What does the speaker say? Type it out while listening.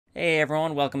Hey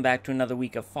everyone, welcome back to another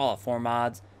week of Fallout 4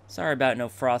 mods. Sorry about no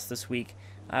Frost this week.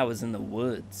 I was in the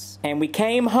woods. And we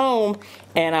came home,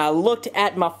 and I looked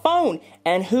at my phone,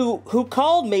 and who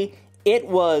called me? It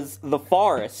was the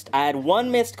forest. I had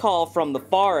one missed call from the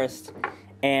forest,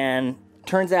 and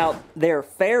turns out there are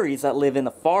fairies that live in the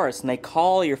forest, and they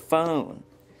call your phone.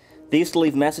 They used to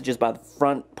leave messages by the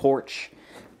front porch,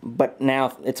 but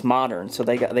now it's modern, so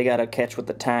they got to catch with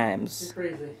the times. You're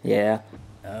crazy. Yeah.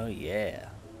 Oh yeah.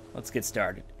 Let's get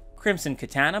started. Crimson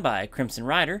Katana by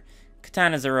Crimsomrider.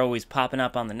 Katanas are always popping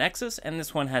up on the Nexus, and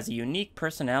this one has a unique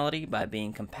personality by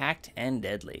being compact and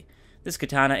deadly. This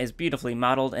katana is beautifully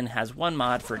modeled and has one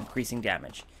mod for increasing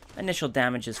damage. Initial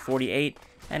damage is 48,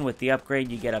 and with the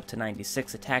upgrade you get up to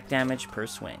 96 attack damage per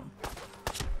swing.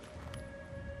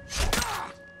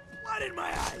 Blood in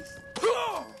my eyes!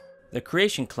 The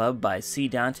Creation Club by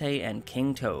CDante and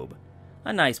KingTobbe.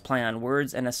 A nice play on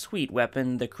words and a sweet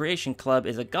weapon, the Creation Club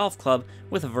is a golf club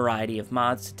with a variety of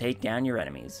mods to take down your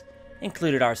enemies.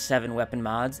 Included are 7 weapon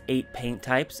mods, 8 paint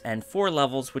types, and 4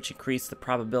 levels which increase the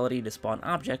probability to spawn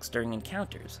objects during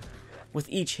encounters. With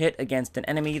each hit against an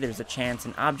enemy, there's a chance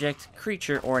an object,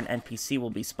 creature, or an NPC will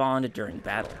be spawned during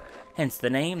battle. Hence the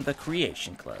name, the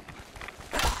Creation Club.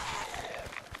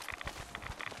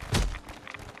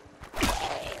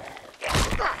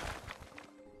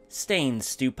 Stain's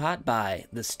Stewpot by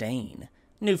The Stain.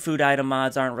 New food item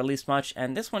mods aren't released much,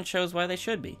 and this one shows why they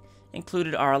should be.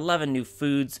 Included are 11 new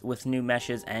foods with new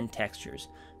meshes and textures.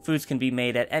 Foods can be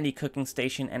made at any cooking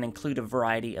station and include a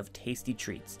variety of tasty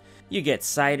treats. You get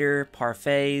cider,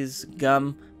 parfaits,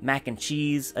 gum, mac and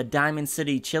cheese, a Diamond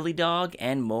City chili dog,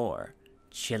 and more.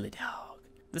 Chili dog.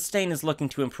 The Stain is looking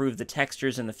to improve the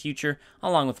textures in the future,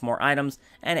 along with more items,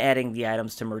 and adding the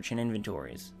items to merchant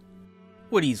inventories.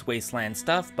 Woody's Wasteland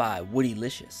Stuff by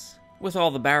Woodylicious. With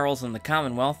all the barrels in the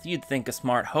Commonwealth, you'd think a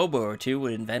smart hobo or two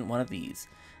would invent one of these.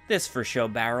 This for show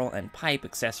barrel and pipe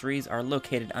accessories are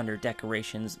located under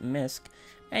Decorations MISC,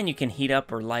 and you can heat up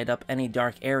or light up any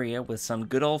dark area with some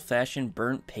good old-fashioned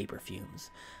burnt paper fumes.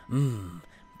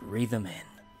 Breathe them in.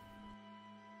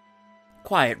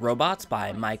 Quiet Robots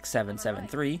by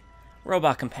Mike773.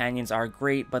 Robot companions are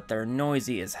great, but they're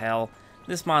noisy as hell.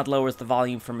 This mod lowers the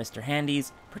volume for Mr.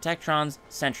 Handies, Protectrons,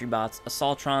 Sentrybots,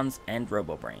 Assaultrons, and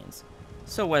Robobrains.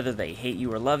 So whether they hate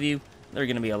you or love you, they're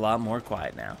going to be a lot more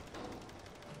quiet now.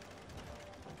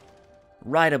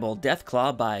 Rideable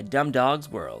Deathclaw by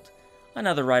DumdogsWorld.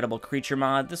 Another rideable creature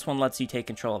mod, this one lets you take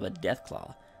control of a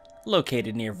Deathclaw.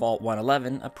 Located near Vault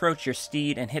 111, approach your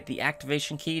steed and hit the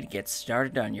activation key to get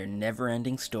started on your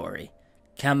never-ending story.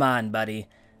 Come on, buddy.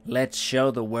 Let's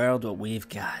show the world what we've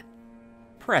got.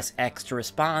 Press X to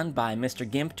respond by Mr.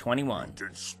 Gimp21.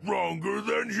 It's stronger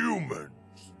than humans.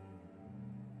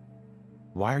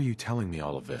 Why are you telling me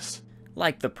all of this?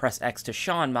 Like the Press X to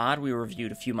Sean mod we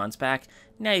reviewed a few months back,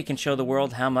 now you can show the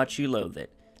world how much you loathe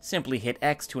it. Simply hit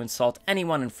X to insult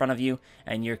anyone in front of you,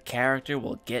 and your character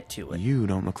will get to it. You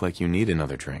don't look like you need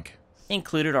another drink.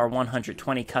 Included are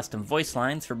 120 custom voice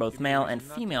lines for both male and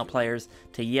female players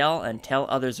to yell and tell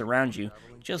others around you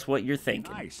just what you're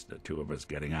thinking. Nice, the two of us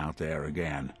getting out there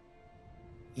again.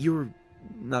 You're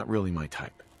not really my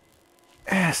type.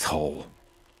 Asshole.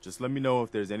 Just let me know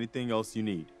if there's anything else you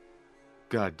need.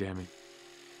 God damn it.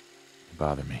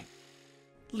 Bother me.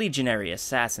 Legionary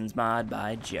Assassins mod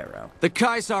by Gero. The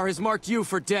Kaisar has marked you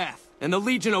for death, and the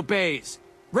Legion obeys.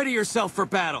 Ready yourself for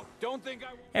battle.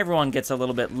 Everyone gets a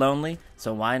little bit lonely,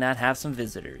 so why not have some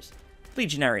visitors?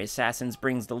 Legionary Assassins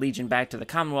brings the Legion back to the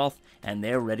Commonwealth, and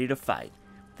they're ready to fight.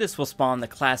 This will spawn the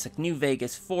classic New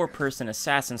Vegas 4-person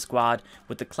assassin squad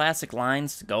with the classic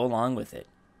lines to go along with it.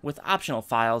 With optional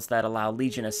files that allow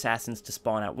Legion Assassins to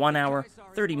spawn at 1 hour,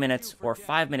 30 minutes, or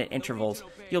 5-minute intervals,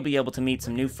 you'll be able to meet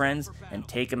some new friends and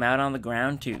take them out on the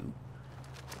ground too.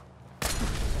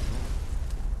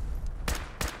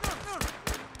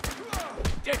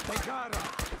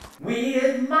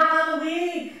 Weird Mama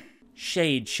Week!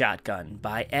 Shade Shotgun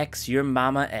by X Your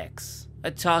Mama X. A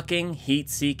talking,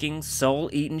 heat-seeking,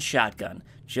 soul-eating shotgun,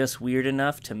 just weird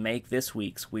enough to make this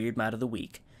week's Weird Mod of the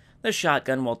Week. The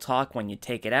shotgun will talk when you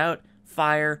take it out,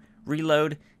 fire,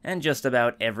 reload, and just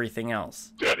about everything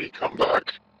else. Daddy, come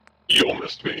back. You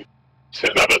almost me.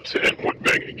 10 out of 10 would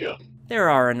bang again. There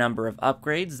are a number of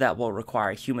upgrades that will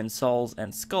require human souls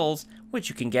and skulls, which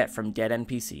you can get from dead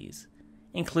NPCs.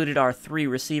 Included are 3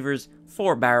 receivers,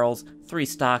 4 barrels, 3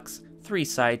 stocks, 3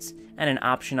 sights, and an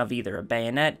option of either a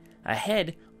bayonet, a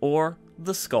head, or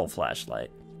the skull flashlight.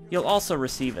 You'll also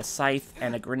receive a scythe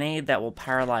and a grenade that will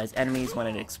paralyze enemies when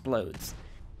it explodes.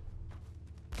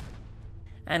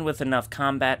 and with enough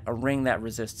combat, a ring that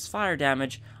resists fire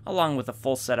damage, along with a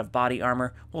full set of body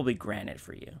armor, will be granted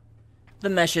for you. The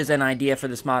meshes and idea for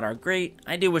this mod are great.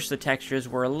 I do wish the textures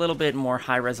were a little bit more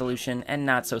high resolution and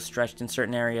not so stretched in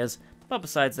certain areas, but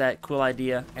besides that, cool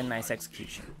idea and nice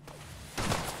execution.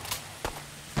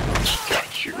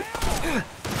 Got you.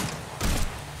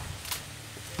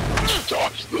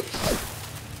 Dodge this.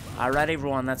 Alright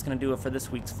everyone, that's going to do it for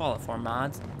this week's Fallout 4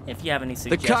 mods. If you have any The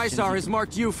suggestions... Kaisar has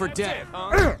marked you for death.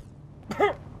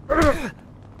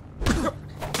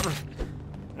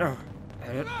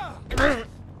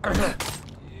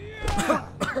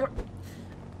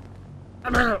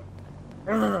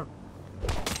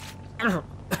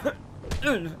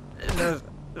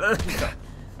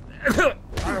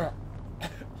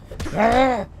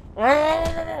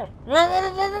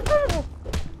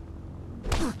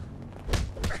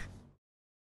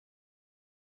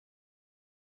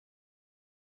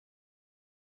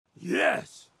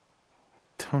 Yes!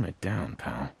 Tone it down,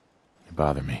 pal. You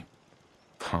bother me.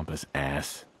 Pompous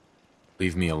ass.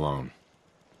 Leave me alone.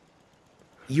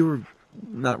 You're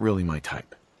not really my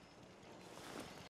type.